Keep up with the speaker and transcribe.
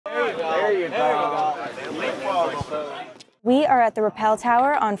We are at the Rappel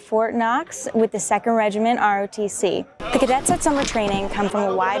Tower on Fort Knox with the 2nd Regiment ROTC. The cadets at summer training come from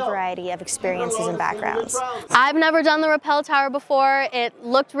a wide variety of experiences and backgrounds. I've never done the Rappel Tower before. It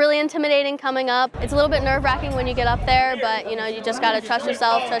looked really intimidating coming up. It's a little bit nerve-wracking when you get up there, but you know, you just gotta trust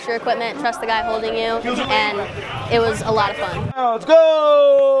yourself, trust your equipment, trust the guy holding you, and it was a lot of fun. Let's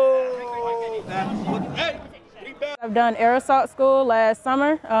go! I've done air assault school last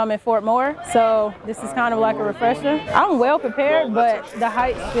summer in Fort Moore, so this is kind of like a refresher. I'm well prepared, but the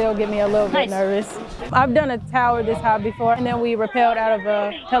height still get me a little bit nervous. I've done a tower this high before, and then we rappelled out of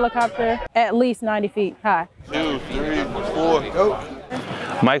a helicopter at least 90 feet high. 2, 3, 4, go!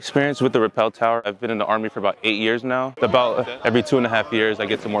 My experience with the Rappel Tower, I've been in the Army for about 8 years now. About every 2.5 years, I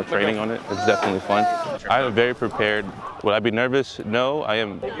get some more training on it. It's definitely fun. I am very prepared. Would I be nervous? No, I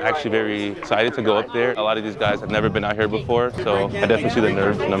am actually very excited to go up there. A lot of these guys have never been out here before, so I definitely see the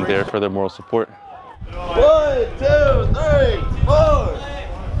nerves, and I'm there for their moral support. 1, 2.